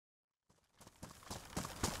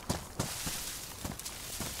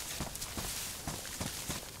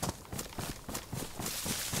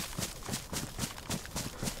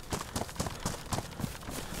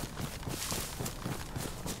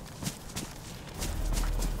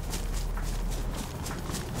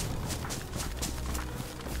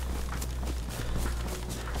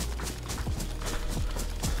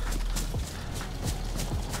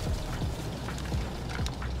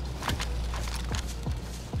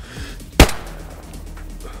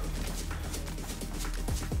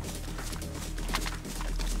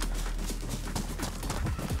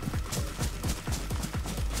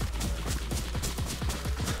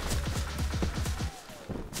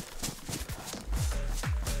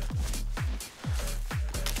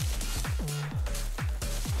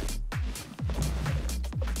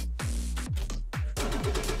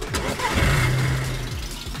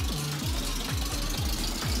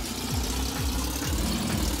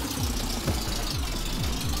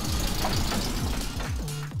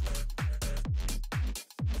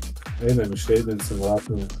Einam išreidinsim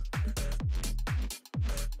Ratnoe.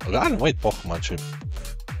 Galim eit poch man šiaip.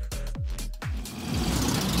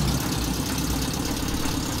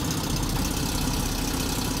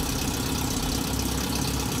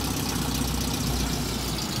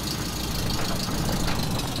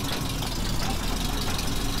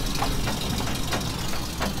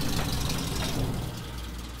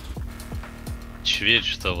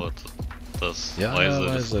 Šviečia вот tas Ja, laizeris.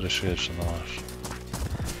 laizeris šviečia, no aš.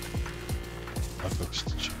 A koks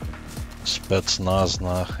tu čia? Specnaz,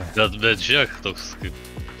 nahai. Bet žiūrėk, toks kaip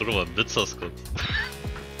purva bicas koks.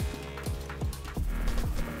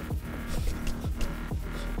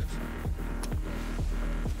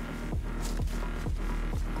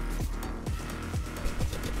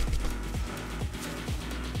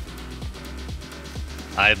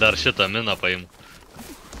 Ai, dar šitą miną paimu.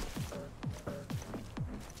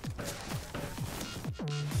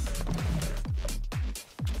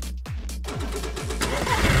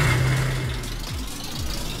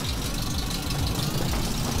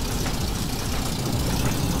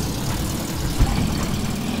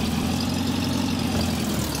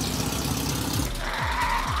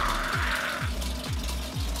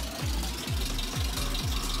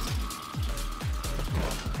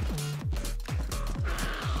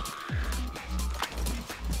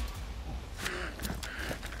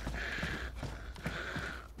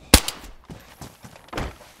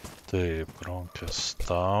 Taip, ronkės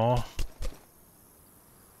tau.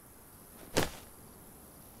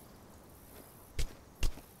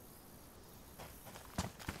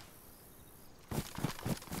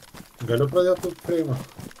 Galiu pradėti freimą?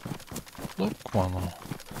 Daug, manau.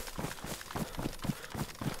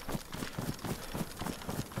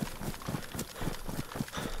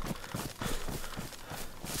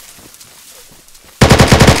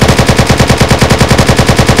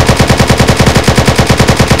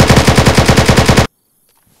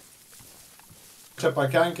 Čia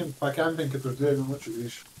pakempinkit už 2 minučių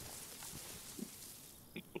grįšiu.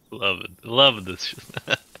 Love this shit.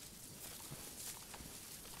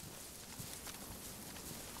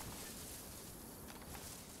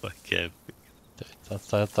 Pakempink.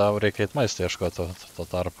 Tai tau reikia eit maistą ieškoti to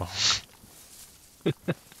tarpo.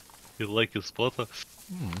 You like your spotą?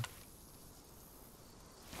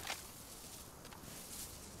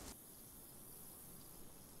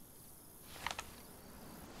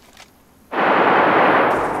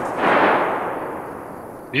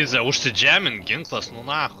 Vyzė, užsidžemint ginklas, nu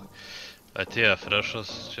nahui. Atėjo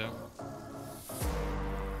frešas čia.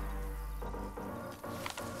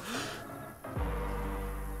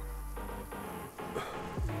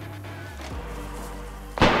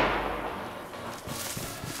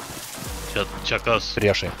 Čia kas?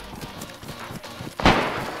 Priešai.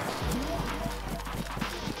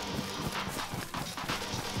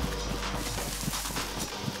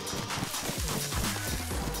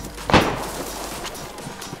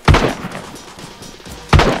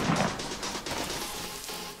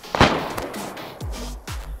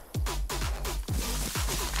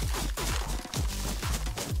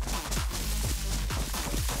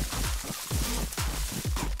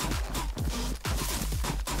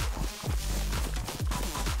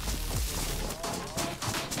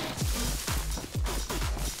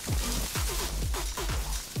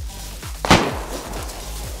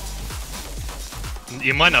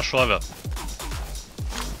 Į mane šovė.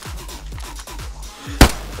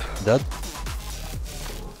 Dead.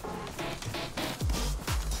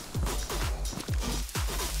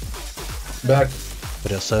 Back.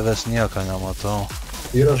 Prie savęs nieko nematau.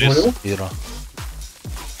 Yra žmonių? Yra.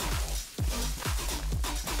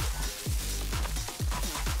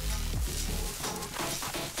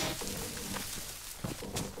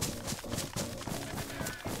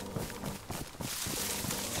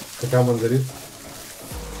 Tai ką man daryt?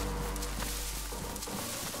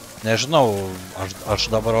 Nežinau, aš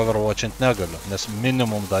dabar overwatchint negaliu, nes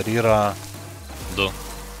minimum dar yra 2.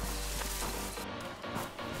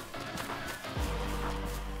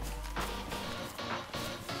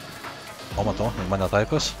 O matau, į mane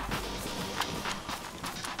taikos.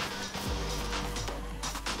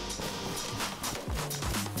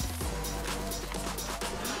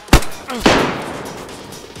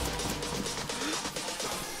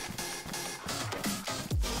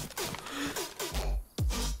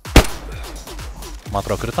 Man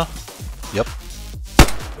atrodo krito? Jep.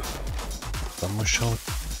 Pamušiau.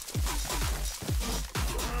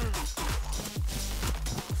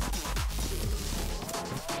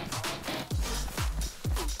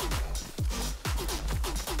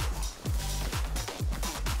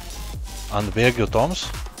 Ant bėgių toms?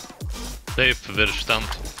 Taip, virš ten.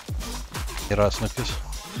 Yra snukis.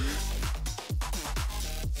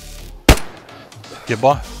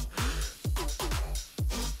 Kibo.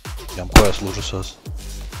 Jam kojas lūžusios.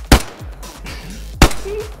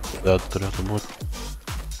 Bet turėtų būti.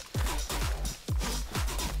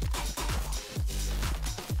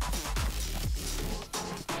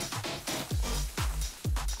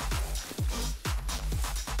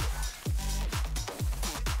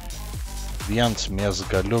 Viens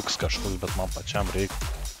mėsgaliuks kažkoks, bet man pačiam reikia.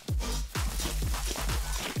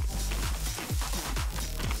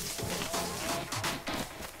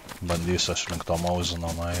 Bandysiu aš link to mauzino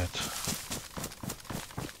nueit.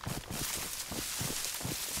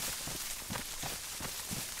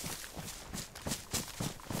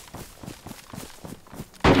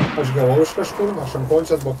 Aš gavau iš kažkur, aš ant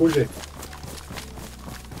končias bakūžiai.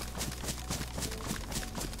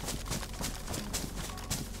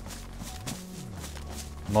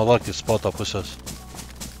 Nuo Lucky Spoto pusės.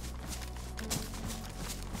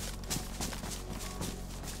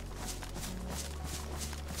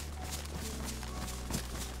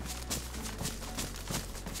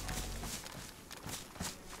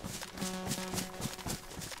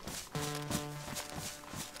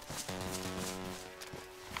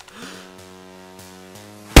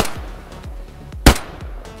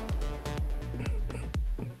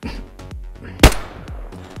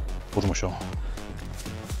 Užmušiau.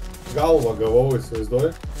 Galvą gavau,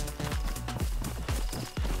 įsivaizduoju.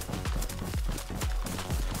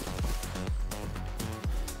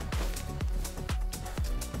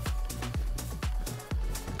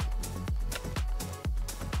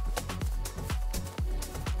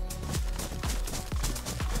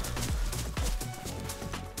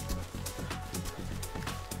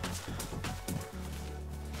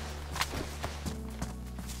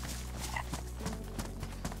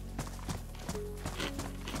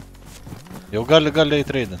 Jau gali eit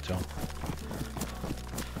raidint jau.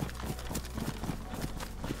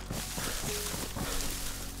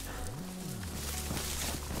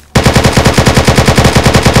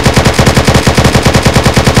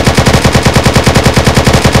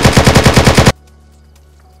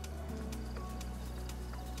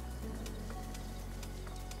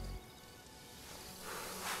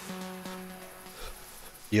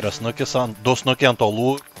 Yra snukis du snukiai ant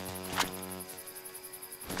olų.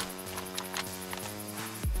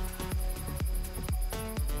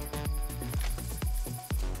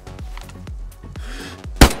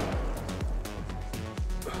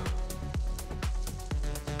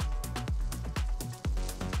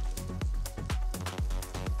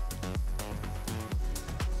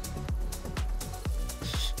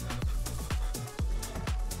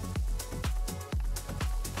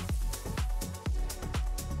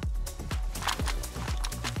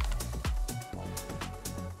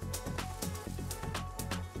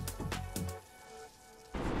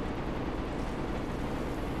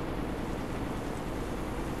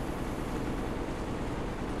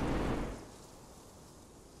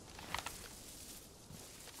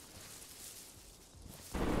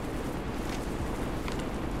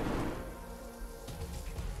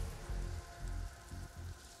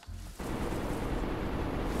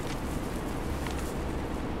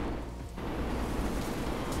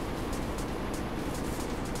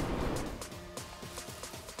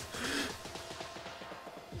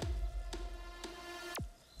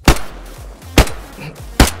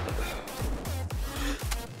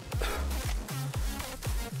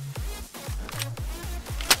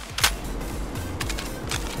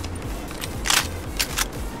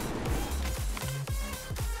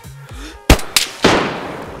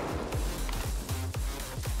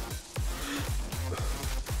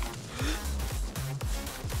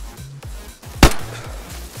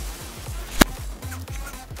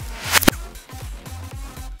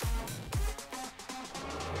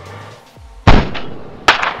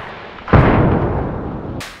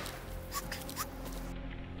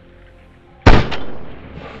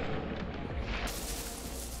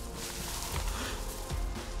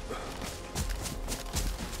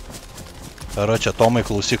 Yra čia Tomai,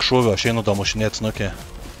 klausyk šūvio, aš einu damušinėt snukį.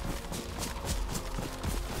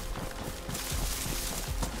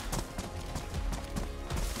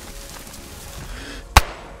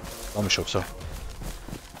 Damušiau, все.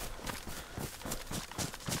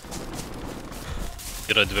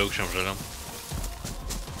 Yra dviaukščiam žaliam.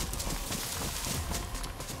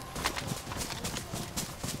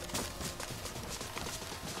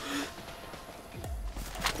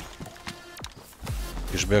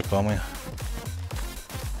 Išbėg, Tomai.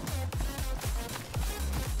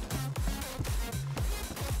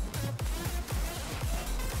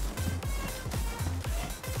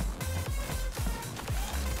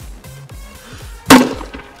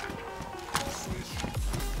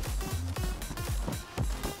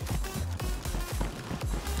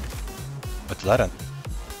 darant.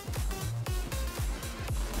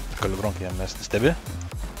 Kalibronkai jam mesti. Stebi?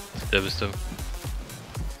 Stebi.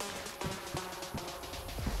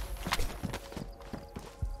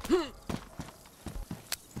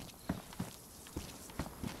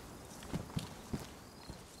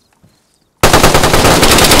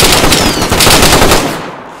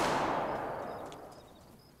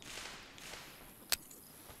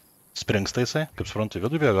 Springsta jisai, kaip suprantu, į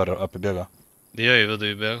vidų bėga ar apibėga? Jo, į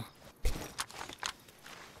vidų įbėgo.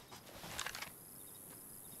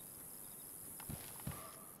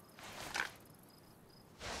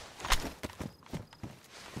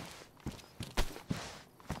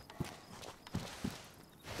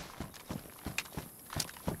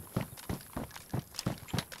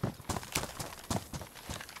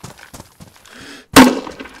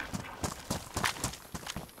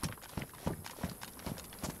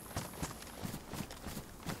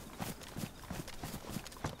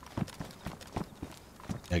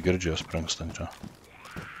 Negirdžiu jos springstančio.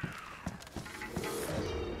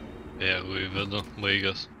 Bėgu į vidų,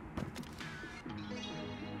 baigęs.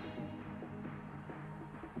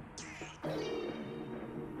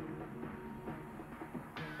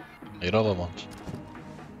 Yra lavons.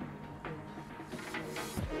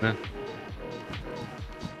 Ne.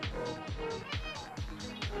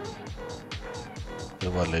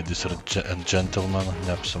 Tai va, ladies ir gentlemen,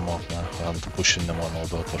 neapsimok, ne, ant pušinimo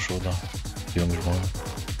naudota šūdo. Jums žmonės.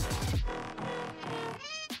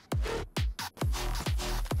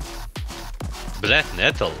 Blet,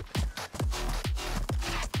 netel.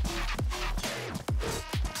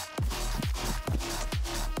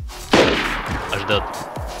 Aš dead.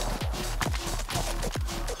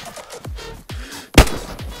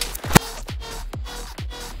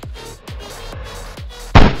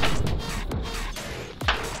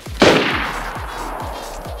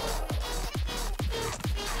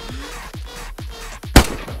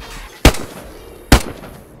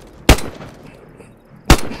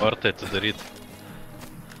 Vartai atidaryti.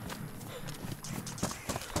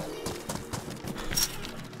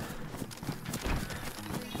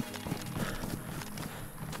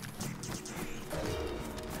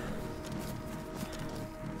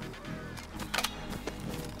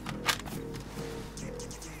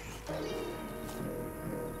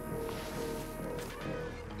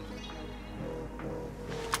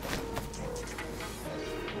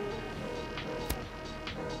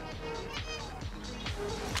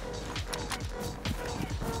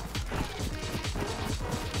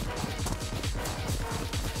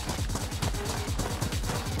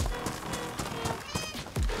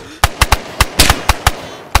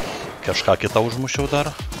 Kažką kitą užmušiau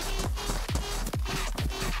dar.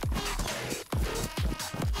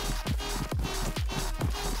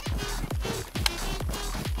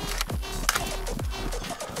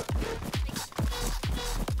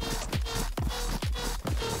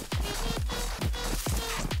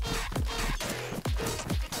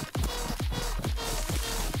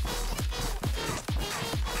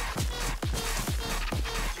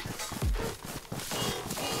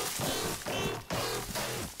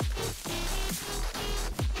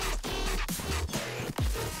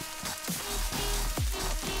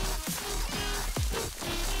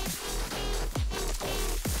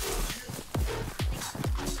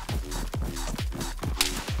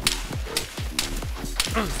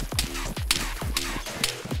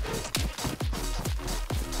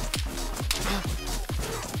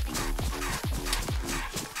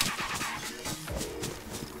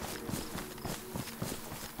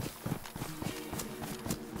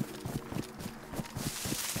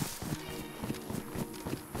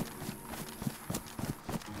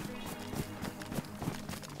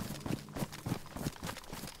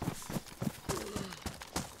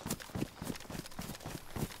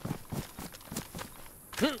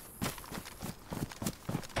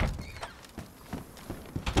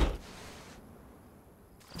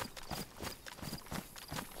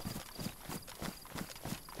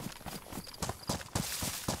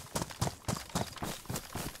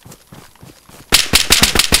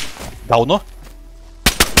 Gaunu.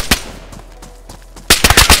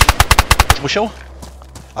 Užmušiau.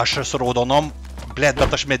 Aš su raudonom. Blėt,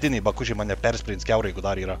 bet aš mediniai bakužiai mane persprins kiaurai, jeigu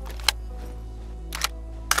dar yra.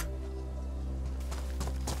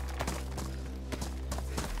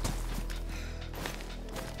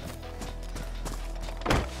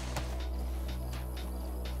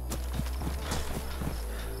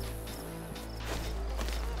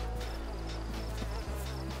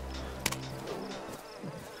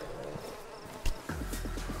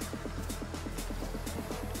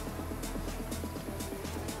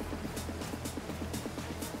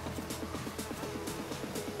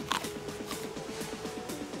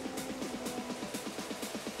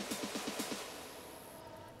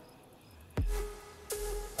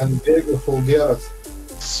 Ant bėgių full geras.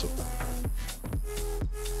 Super.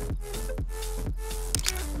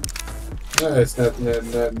 Ne, jis net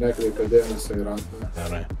nekreipia dėmesio į Ratnoe.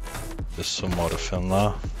 Gerai. Visu morfina.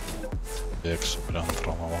 Bėgsiu prie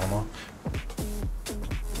antro malono.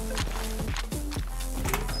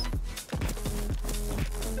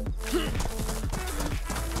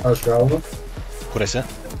 Aš gaunu. Kur esi?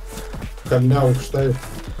 Kalne aukštai.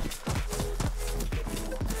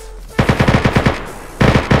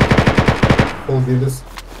 Full gyvis.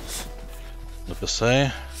 Nupisai.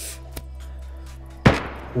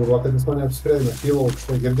 Kurva, kad jis mane apskreina. Kyla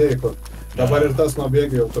aukštai, girdėjai kur. Dabar ir tas nuo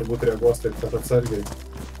bėgių jau turbūt reaguos, taip kad atsargiai.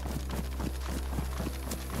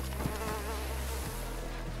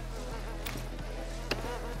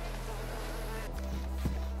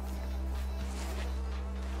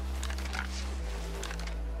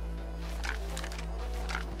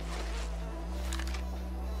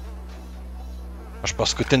 Aš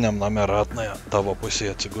paskutiniam name Ratnoe tavo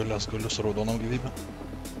pusėje atsigulęs guliu su raudonom gyvybėm.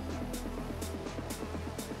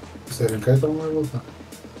 Pasirinkai tau mailutą?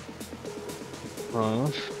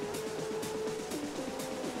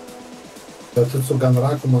 Bet tu su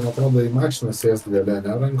ganraku, man atrodo, į mašiną sėst galė,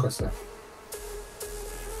 ne rankose.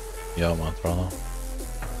 Jo, man atrodo.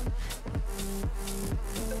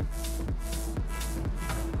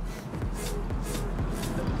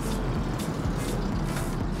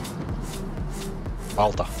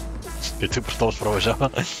 Balta. Kai tik per taus pravažiavo.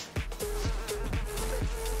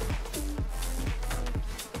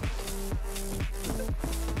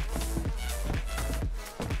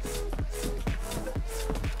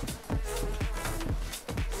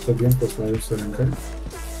 Tu ginklus nuo jūsų rinkai?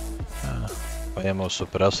 Paėmiau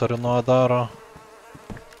supresorių nuo Adaro.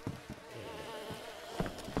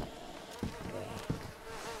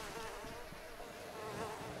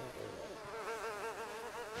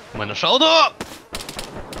 Mane šaudo!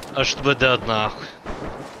 Aš tebe dead nahui.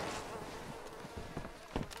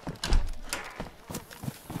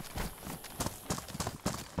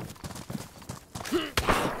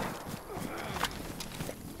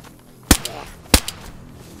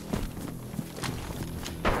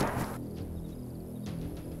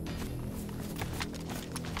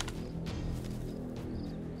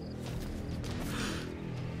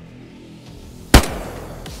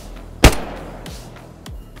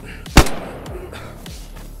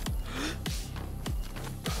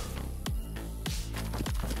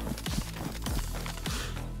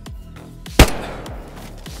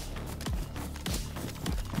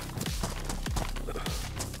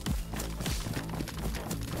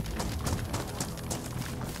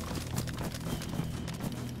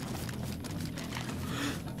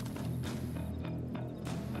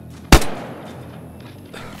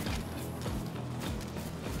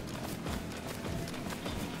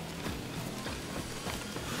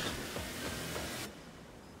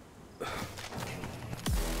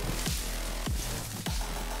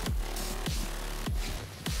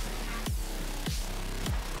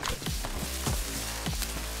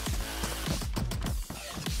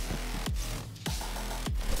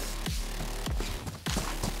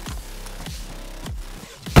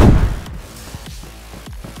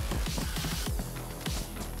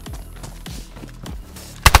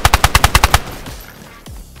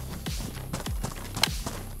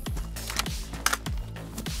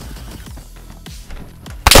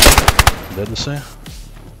 Dėdusai.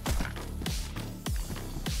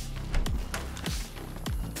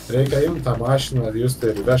 Reikia imti tą mašiną ir jūs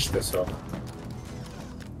tai ir vežti tiesiog.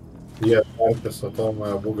 Jie perpis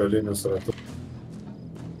atomoje abu galinius ratus.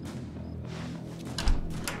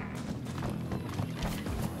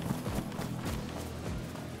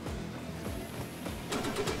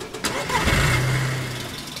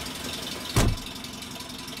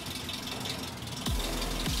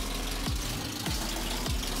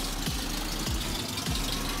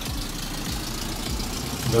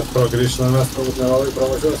 Bet pro grįžtimą mes turbūt nelabai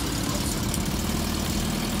pravažiuosim.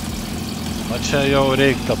 Na čia jau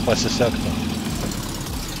reikta pasisekti.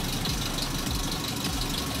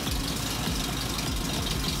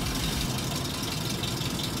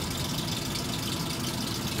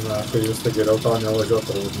 Na, kai jūs tai geriau to nevažiuot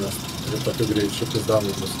turbūt, nes ir tokiu greičiu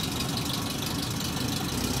pizdamu bus.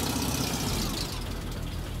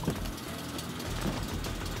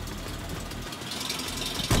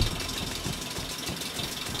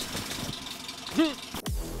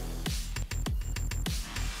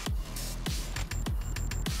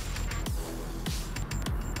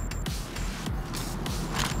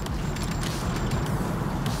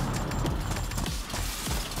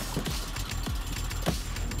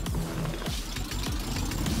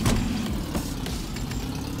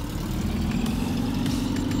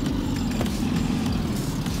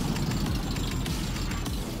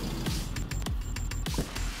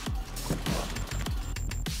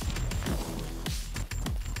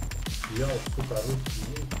 Jau, šitą rūpį.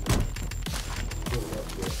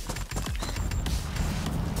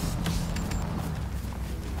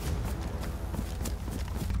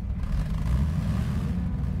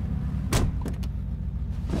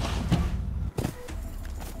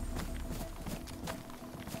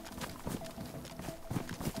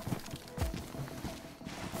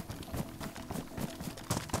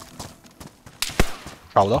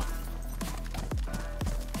 Šaudo?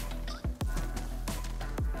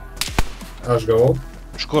 Aš gavau.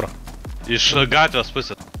 Iš kur? Iš gatvės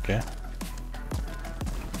pusės. Okay.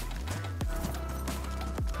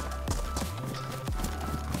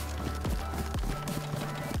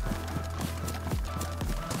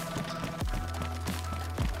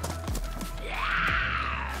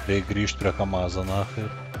 Reikia grįžti prie Kamazo, nachai.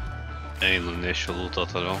 Einu, nešiu lūtą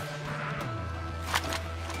toliau.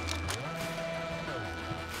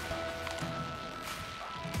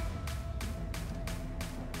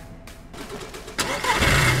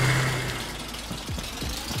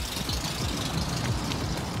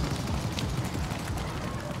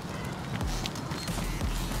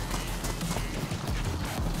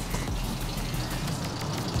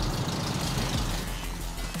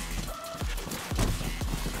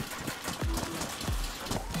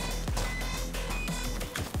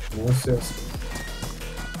 Mūsės.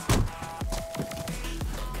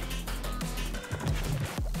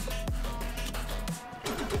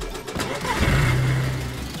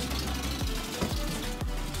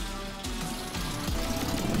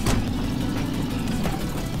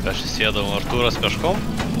 Aš įsėdau Artūras peškom.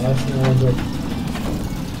 Aš nevažiuoju.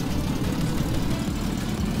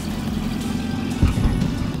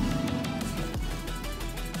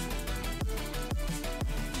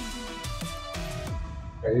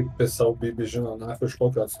 Kaip pisau bibi žino, nafu iš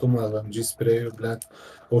kokio atstumą LMG sprėjų, blėt,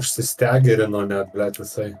 užsistegerino net, blėt,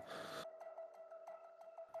 jisai.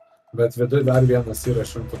 Bet viduj dar vienas yra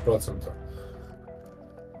 100%.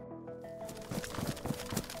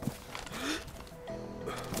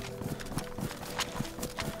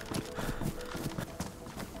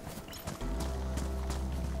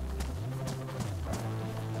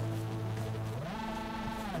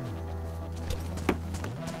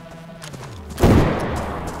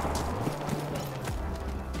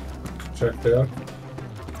 Check there.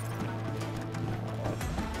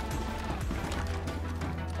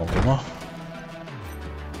 Augimo.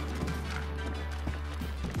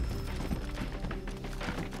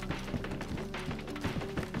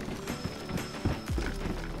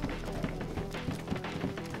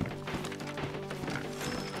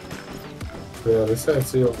 Tai visai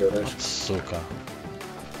atsijungia, reiškia. Suka.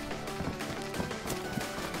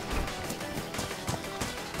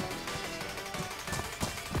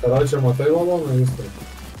 Čia matai lavoną, jūs tai?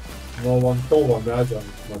 Nuo vantovo medžio,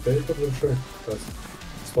 matai kur viršui? Tas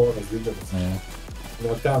storas didelis.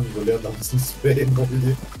 Nuo ten gulėdamas nuspėjai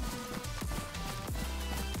nauji.